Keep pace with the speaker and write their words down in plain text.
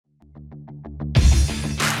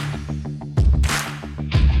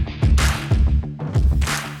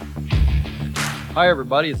Hi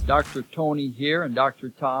everybody, it's Dr. Tony here and Dr.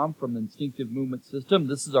 Tom from the Instinctive Movement System.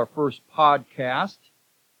 This is our first podcast.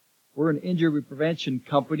 We're an injury prevention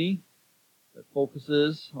company that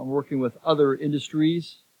focuses on working with other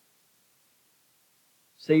industries,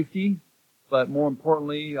 safety, but more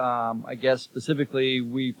importantly, I guess specifically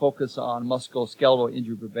we focus on musculoskeletal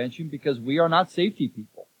injury prevention because we are not safety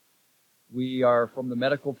people. We are from the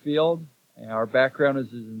medical field. Our background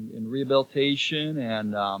is in rehabilitation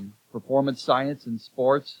and performance science and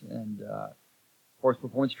sports and sports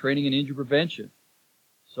performance training and injury prevention.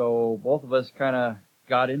 So both of us kind of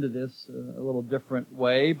got into this a little different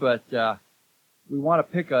way, but we want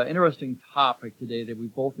to pick an interesting topic today that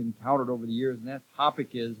we've both encountered over the years, and that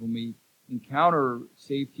topic is when we encounter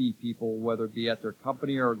safety people, whether it be at their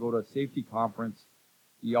company or go to a safety conference,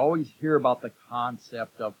 you always hear about the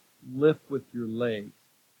concept of lift with your legs.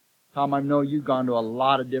 Tom, I know you've gone to a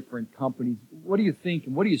lot of different companies. What do you think,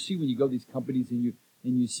 and what do you see when you go to these companies and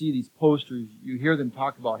you see these posters? You hear them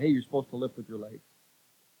talk about, hey, you're supposed to lift with your legs.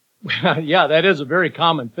 Yeah, that is a very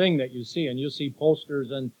common thing that you see, and you see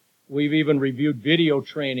posters, and we've even reviewed video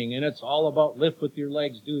training, and it's all about lift with your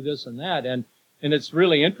legs, do this and that, and it's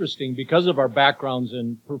really interesting because of our backgrounds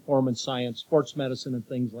in performance science, sports medicine, and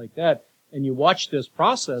things like that, and you watch this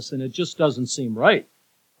process, and it just doesn't seem right.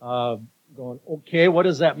 Going, okay, what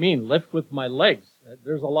does that mean? Lift with my legs.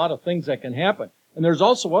 There's a lot of things that can happen. And there's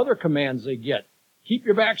also other commands they get. Keep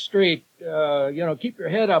your back straight, keep your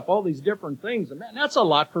head up, all these different things. And man, that's a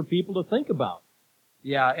lot for people to think about.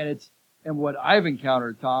 Yeah, and what I've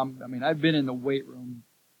encountered, Tom, I mean, I've been in the weight room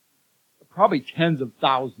probably tens of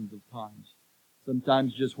thousands of times.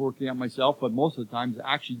 Sometimes just working out myself, but most of the times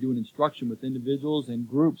actually doing instruction with individuals and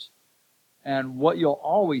groups. And what you'll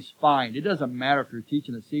always find, it doesn't matter if you're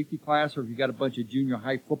teaching a safety class or if you've got a bunch of junior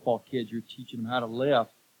high football kids, you're teaching them how to lift.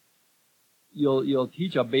 You'll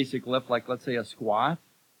teach a basic lift, like let's say a squat,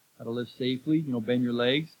 how to lift safely, bend your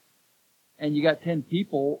legs. And you got 10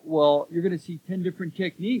 people, well, you're going to see 10 different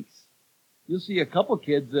techniques. You'll see a couple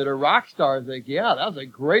kids that are rock stars, like, yeah, that was a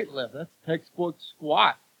great lift. That's textbook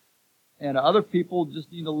squat. And other people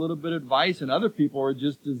just need a little bit of advice, and other people are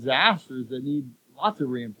just disasters that need lots of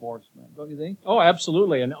reinforcement, don't you think? Oh,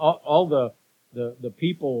 absolutely. And all the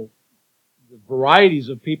people, the varieties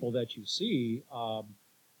of people that you see,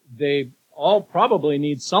 they all probably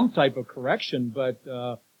need some type of correction, but,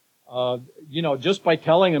 just by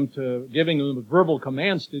telling them giving them verbal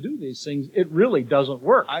commands to do these things, it really doesn't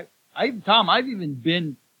work. Tom, I've even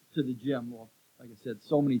been to the gym, well, like I said,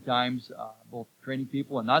 so many times, both training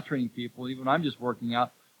people and not training people, even when I'm just working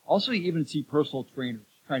out. Also, you even see personal trainers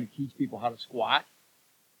trying to teach people how to squat.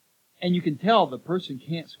 And you can tell the person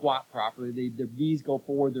can't squat properly. Their knees go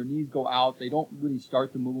forward, their knees go out. They don't really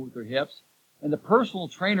start to move with their hips. And the personal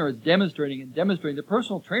trainer is demonstrating. The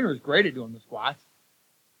personal trainer is great at doing the squats.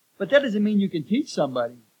 But that doesn't mean you can teach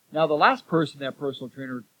somebody. Now, the last person that personal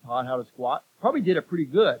trainer taught how to squat probably did it pretty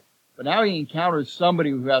good. But now he encounters somebody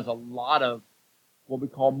who has a lot of what we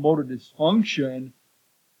call motor dysfunction,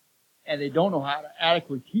 and they don't know how to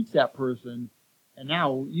adequately teach that person. And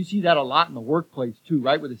now you see that a lot in the workplace too,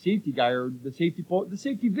 right? With the safety guy or the safety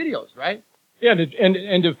videos, right? Yeah, and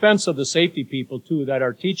in defense of the safety people too that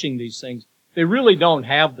are teaching these things, they really don't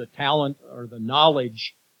have the talent or the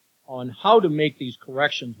knowledge on how to make these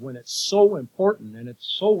corrections when it's so important and it's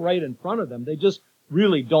so right in front of them. They just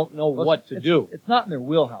really don't know what to do. It's not in their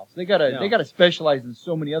wheelhouse. They gotta specialize in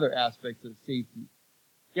so many other aspects of safety.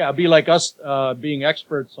 Yeah, it'd be like us being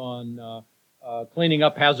experts on cleaning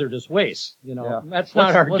up hazardous waste. Yeah. That's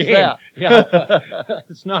not our game. That? Yeah,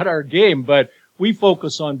 it's not our game, but we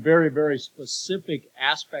focus on very, very specific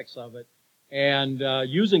aspects of it. And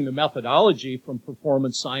using the methodology from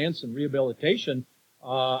performance science and rehabilitation,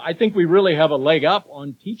 I think we really have a leg up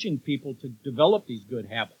on teaching people to develop these good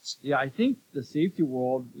habits. Yeah, I think the safety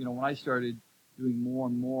world, when I started doing more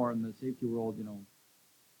and more in the safety world,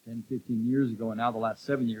 10, 15 years ago, and now the last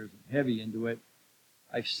 7 years, I'm heavy into it,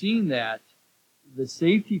 I've seen that the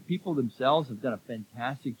safety people themselves have done a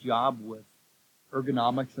fantastic job with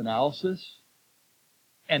ergonomics analysis.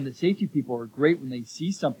 And the safety people are great when they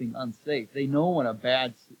see something unsafe. They know when a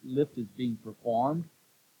bad lift is being performed.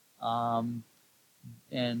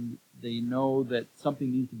 And they know that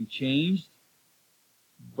something needs to be changed.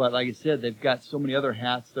 But like I said, they've got so many other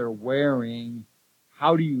hats they're wearing.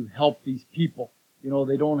 How do you help these people?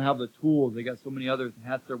 They don't have the tools. They got so many other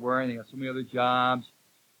hats they're wearing. They got so many other jobs.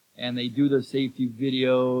 And they do the safety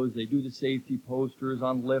videos. They do the safety posters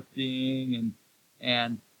on lifting.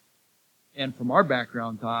 And from our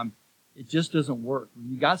background, Tom, it just doesn't work.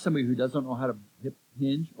 When you got somebody who doesn't know how to hip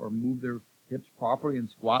hinge or move their hips properly and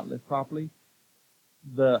squat lift properly,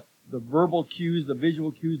 the the verbal cues, the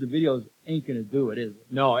visual cues, the videos ain't going to do it, is it?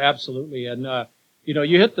 No, absolutely. And,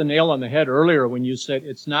 you hit the nail on the head earlier when you said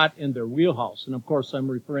it's not in their wheelhouse. And of course, I'm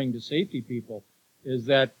referring to safety people, is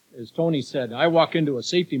that, as Tony said, I walk into a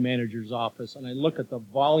safety manager's office and I look at the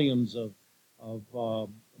volumes of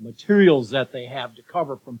materials that they have to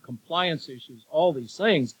cover, from compliance issues, all these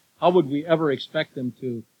things. How would we ever expect them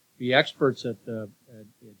to be experts at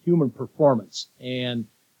human performance? And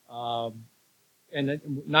not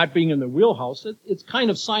being in the wheelhouse, it's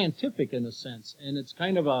kind of scientific in a sense, and it's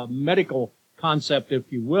kind of a medical concept, if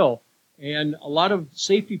you will. And a lot of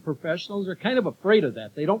safety professionals are kind of afraid of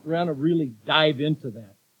that. They don't want to really dive into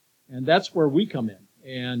that. And that's where we come in.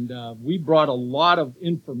 And we brought a lot of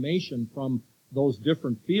information from those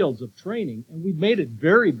different fields of training, and we made it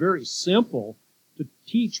very, very simple to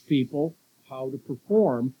teach people how to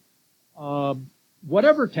perform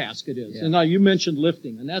whatever task it is. Yeah. And now you mentioned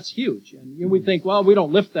lifting, and that's huge. And we think, well, we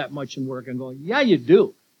don't lift that much in work. And go, yeah, you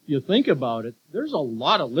do. You think about it, there's a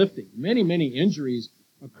lot of lifting. Many, many injuries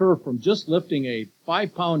occur from just lifting a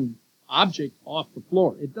 5-pound object off the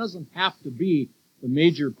floor. It doesn't have to be the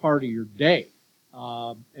major part of your day.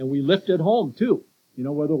 And we lift at home too.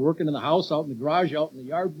 Whether we're working in the house, out in the garage, out in the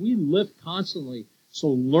yard, we lift constantly. So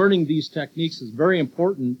learning these techniques is very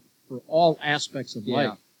important for all aspects of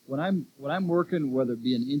life. When I'm working, whether it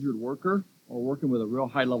be an injured worker or working with a real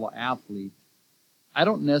high-level athlete, I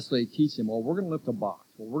don't necessarily teach them, well, we're going to lift a box,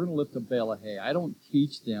 well, we're going to lift a bale of hay. I don't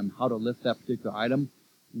teach them how to lift that particular item.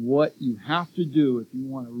 What you have to do if you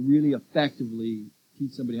want to really effectively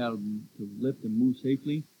teach somebody how to lift and move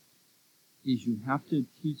safely is you have to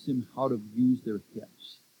teach them how to use their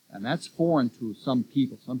hips. And that's foreign to some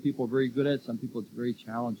people. Some people are very good at it. Some people it's very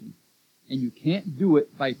challenging. And you can't do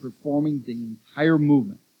it by performing the entire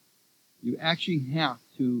movement. You actually have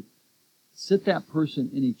to sit that person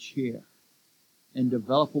in a chair and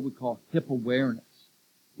develop what we call hip awareness.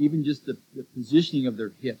 Even just the positioning of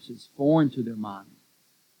their hips is foreign to their mind.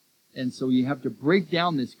 And so you have to break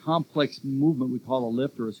down this complex movement we call a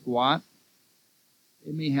lift or a squat.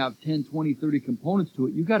 It may have 10, 20, 30 components to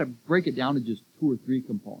it. You've got to break it down to just 2 or 3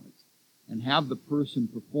 components and have the person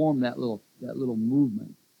perform that little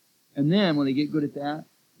movement. And then when they get good at that,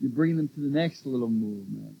 you bring them to the next little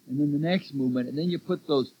movement, and then the next movement, and then you put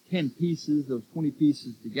those 10 pieces, those 20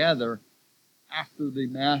 pieces together after they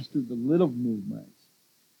mastered the little movements.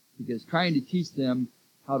 Because trying to teach them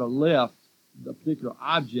how to lift the particular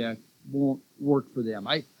object won't work for them.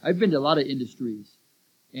 I've been to a lot of industries,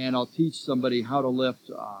 and I'll teach somebody how to lift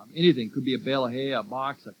anything. It could be a bale of hay, a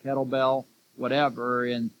box, a kettlebell, whatever,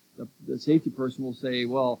 and the safety person will say,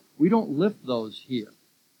 well, we don't lift those here.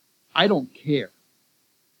 I don't care.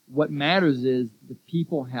 What matters is the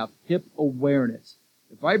people have hip awareness.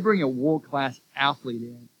 If I bring a world-class athlete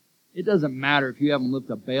in, it doesn't matter if you have them lift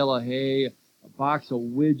a bale of hay, a box of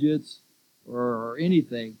widgets, or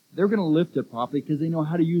anything. They're going to lift it properly because they know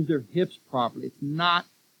how to use their hips properly. It's not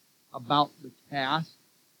about the task.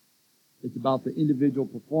 It's about the individual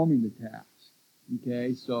performing the task.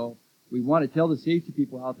 Okay, so we want to tell the safety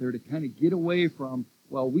people out there to kind of get away from,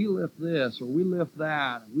 well, we lift this, or we lift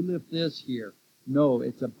that, or we lift this here. No,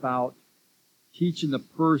 it's about teaching the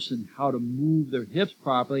person how to move their hips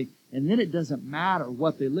properly, and then it doesn't matter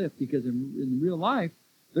what they lift, because in real life,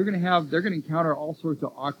 they're going to encounter all sorts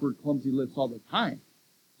of awkward, clumsy lifts all the time.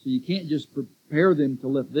 So you can't just prepare them to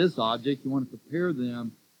lift this object. You want to prepare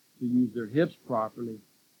them to use their hips properly.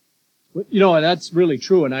 But, that's really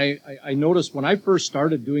true. And I noticed when I first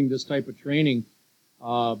started doing this type of training,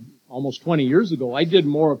 almost 20 years ago, I did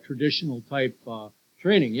more of traditional type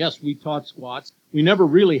training. Yes, we taught squats. We never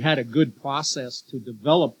really had a good process to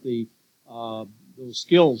develop those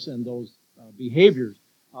skills and those behaviors.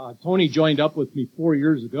 Tony joined up with me 4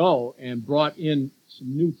 years ago and brought in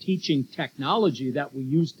some new teaching technology that we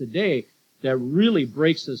use today that really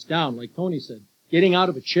breaks this down. Like Tony said, getting out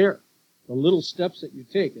of a chair, the little steps that you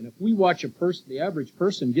take. And if we watch the average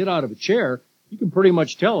person get out of a chair, you can pretty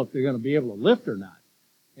much tell if they're going to be able to lift or not.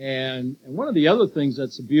 And one of the other things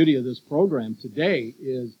that's the beauty of this program today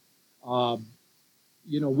is,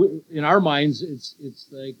 in our minds, it's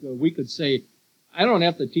like we could say, I don't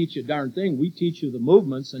have to teach you a darn thing. We teach you the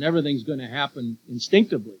movements, and everything's going to happen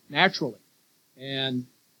instinctively, naturally. And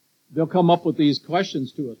they'll come up with these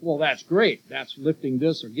questions to us. Well, that's great. That's lifting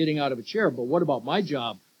this or getting out of a chair. But what about my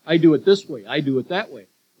job? I do it this way. I do it that way.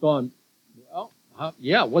 Going, well,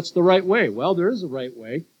 what's the right way? Well, there is a right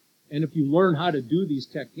way. And if you learn how to do these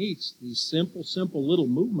techniques, these simple little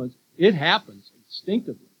movements, it happens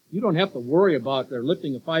instinctively. You don't have to worry about they're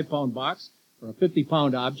lifting a 5-pound box or a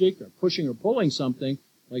 50-pound object or pushing or pulling something.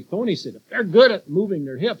 like Tony said, if they're good at moving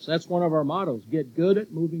their hips, that's one of our mottos, get good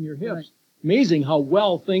at moving your hips. Right. Amazing how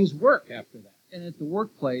well things work after that. And at the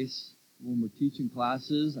workplace, when we're teaching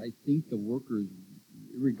classes, I think the workers,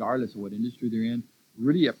 regardless of what industry they're in,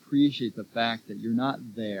 really appreciate the fact that you're not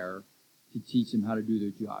there to teach them how to do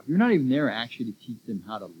their job. You're not even there actually to teach them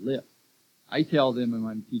how to lift. I tell them when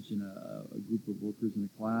I'm teaching a group of workers in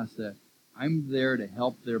a class that I'm there to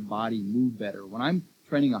help their body move better. When I'm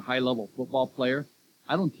training a high-level football player,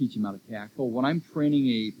 I don't teach them how to tackle. When I'm training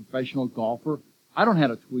a professional golfer, I don't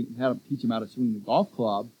have to teach them how to swing the golf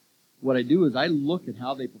club. What I do is I look at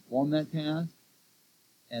how they perform that task,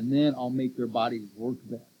 and then I'll make their bodies work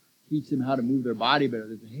better. Teach them how to move their body better.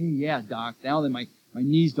 They say, hey, yeah, doc, now that my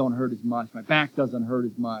knees don't hurt as much, my back doesn't hurt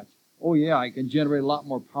as much. Oh, yeah, I can generate a lot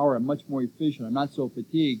more power. I'm much more efficient. I'm not so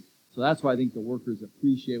fatigued. So that's why I think the workers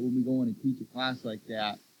appreciate when we go in and teach a class like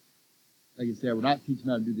that. Like I said, we're not teaching them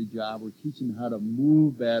how to do the job. We're teaching them how to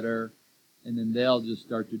move better, and then they'll just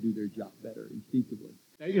start to do their job better instinctively.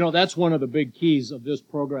 You know, that's one of the big keys of this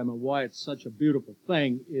program and why it's such a beautiful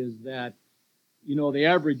thing is that, you know, the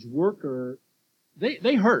average worker,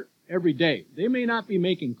 they hurt every day. They may not be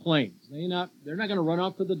making claims. They're not going to run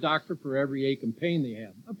out to the doctor for every ache and pain they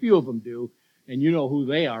have. A few of them do, and you know who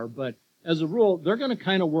they are. But as a rule, they're going to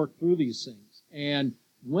kind of work through these things. And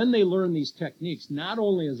when they learn these techniques, not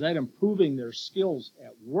only is that improving their skills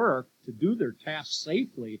at work to do their tasks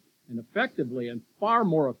safely and effectively and far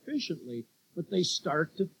more efficiently, but they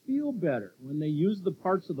start to feel better. When they use the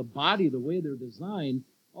parts of the body the way they're designed,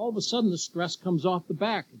 all of a sudden the stress comes off the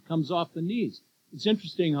back. It comes off the knees. It's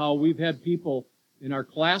interesting how we've had people in our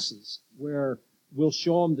classes where we'll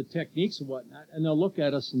show them the techniques and whatnot, and they'll look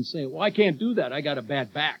at us and say, well, I can't do that. I got a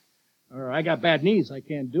bad back. Or I got bad knees. I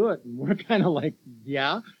can't do it. And we're kind of like,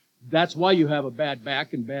 yeah, that's why you have a bad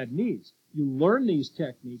back and bad knees. You learn these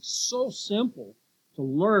techniques, so simple to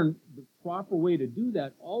learn the proper way to do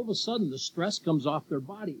that. All of a sudden, the stress comes off their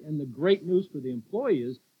body. And the great news for the employee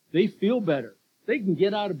is they feel better. They can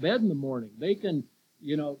get out of bed in the morning. They can,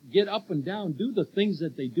 you know, get up and down, do the things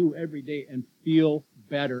that they do every day and feel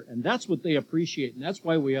better. And that's what they appreciate. And that's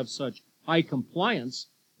why we have such high compliance,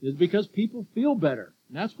 is because people feel better.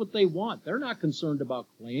 And that's what they want. They're not concerned about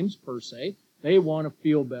claims per se. They want to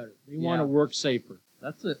feel better. They want to work safer.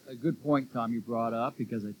 That's a good point, Tom, you brought up,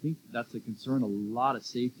 because I think that's a concern a lot of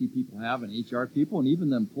safety people have, and HR people, and even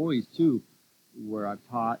the employees too, where I've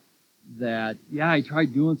taught that, yeah, I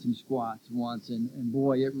tried doing some squats once, and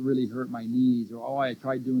boy, it really hurt my knees. Or, oh, I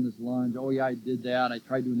tried doing this lunge. Oh, yeah, I did that. I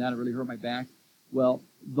tried doing that. It really hurt my back. Well,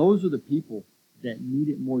 those are the people that need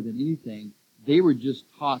it more than anything. They were just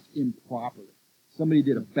taught improperly. Somebody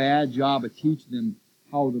did a bad job of teaching them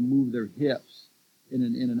how to move their hips in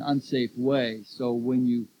an unsafe way. So when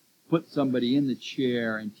you put somebody in the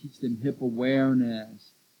chair and teach them hip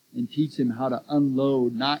awareness and teach them how to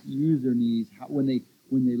unload, not use their knees, when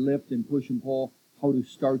they lift and push and pull, how to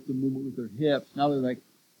start the movement with their hips. Now they're like,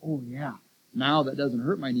 oh yeah, now that doesn't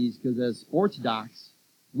hurt my knees, because as sports docs,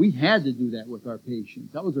 we had to do that with our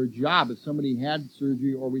patients. That was our job. If somebody had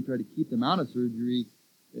surgery or we tried to keep them out of surgery,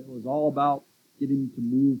 it was all about getting them to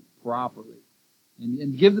move properly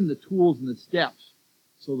and give them the tools and the steps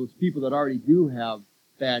so those people that already do have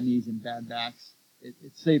bad knees and bad backs,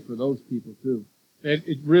 it's safe for those people too.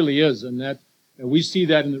 It really is, and that we see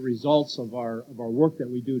that in the results of our work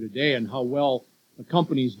that we do today, and how well the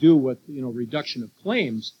companies do with, you know, reduction of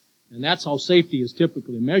claims, and that's how safety is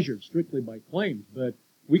typically measured, strictly by claims. But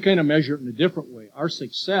we kind of measure it in a different way. Our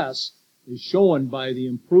success is shown by the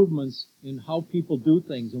improvements in how people do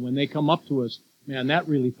things, and when they come up to us, man, that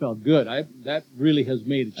really felt good. That really has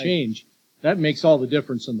made a change. That makes all the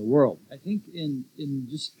difference in the world. I think in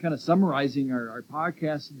just kind of summarizing our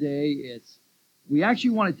podcast today, we actually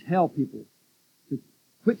want to tell people to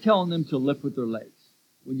quit telling them to lift with their legs.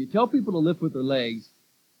 When you tell people to lift with their legs,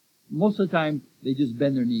 most of the time they just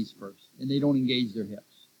bend their knees first and they don't engage their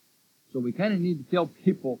hips. So we kind of need to tell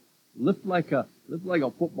people lift like a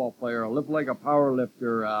football player, or lift like a power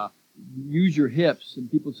lifter, use your hips. And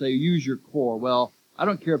people say use your core. Well, I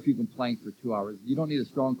don't care if you can plank for 2 hours. You don't need a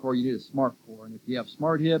strong core, you need a smart core. And if you have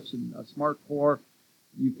smart hips and a smart core,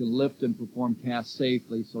 you can lift and perform tasks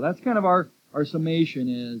safely. So that's kind of our summation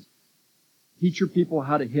is teach your people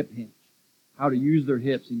how to hip hinge, how to use their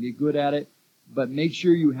hips and get good at it, but make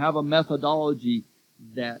sure you have a methodology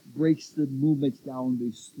that breaks the movements down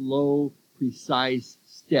to slow, precise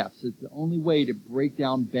steps. It's the only way to break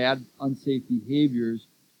down bad, unsafe behaviors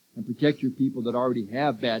and protect your people that already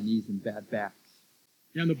have bad knees and bad backs.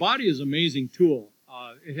 Yeah, and the body is an amazing tool.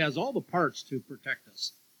 It has all the parts to protect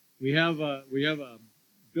us. We have a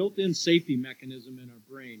built-in safety mechanism in our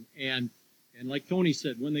brain, and And like Tony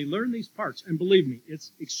said, when they learn these parts, and believe me,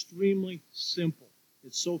 it's extremely simple.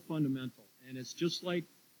 It's so fundamental. And it's just like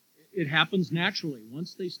it happens naturally.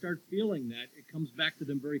 Once they start feeling that, it comes back to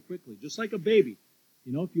them very quickly. Just like a baby.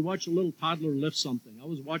 You know, if you watch a little toddler lift something. I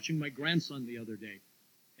was watching my grandson the other day,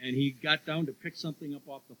 and he got down to pick something up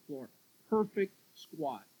off the floor. Perfect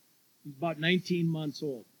squat. He's about 19 months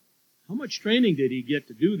old. How much training did he get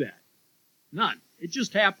to do that? None. It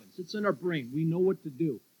just happens. It's in our brain. We know what to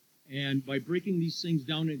do. And by breaking these things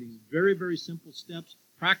down into these very, very simple steps,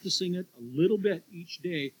 practicing it a little bit each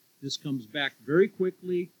day, this comes back very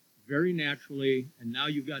quickly, very naturally, and now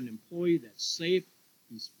you've got an employee that's safe,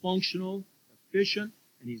 he's functional, efficient,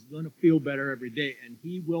 and he's going to feel better every day, and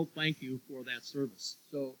he will thank you for that service.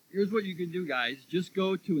 So here's what you can do, guys. Just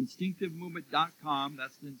go to instinctivemovement.com.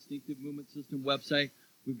 That's the Instinctive Movement System website.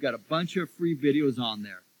 We've got a bunch of free videos on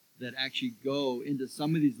there that actually go into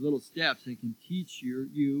some of these little steps and can teach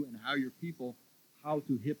you and how your people how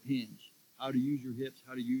to hip hinge, how to use your hips,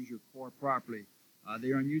 how to use your core properly.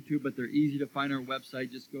 They're on YouTube, but they're easy to find on our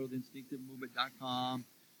website. Just go to instinctivemovement.com.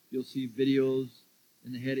 You'll see videos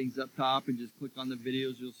in the headings up top, and just click on the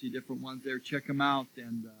videos. You'll see different ones there. Check them out,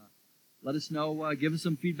 and let us know. Give us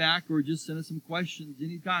some feedback, or just send us some questions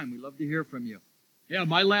anytime. We'd love to hear from you. Yeah,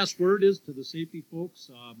 my last word is to the safety folks.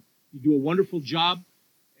 You do a wonderful job,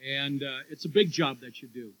 and it's a big job that you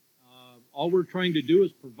do. All we're trying to do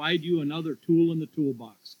is provide you another tool in the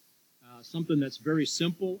toolbox, something that's very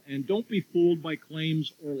simple, and don't be fooled by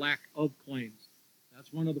claims or lack of claims.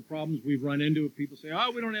 That's one of the problems we've run into. People say,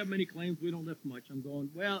 oh, we don't have many claims, we don't lift much. I'm going,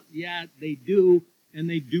 well, yeah, they do, and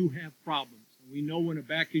they do have problems. And we know when a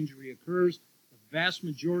back injury occurs, the vast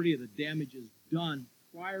majority of the damage is done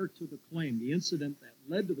prior to the claim. The incident that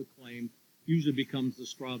led to the claim usually becomes the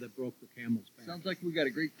straw that broke the camel's back. Sounds like we got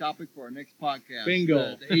a great topic for our next podcast.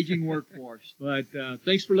 Bingo. The aging workforce. But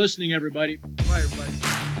thanks for listening, everybody. Bye,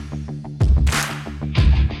 everybody.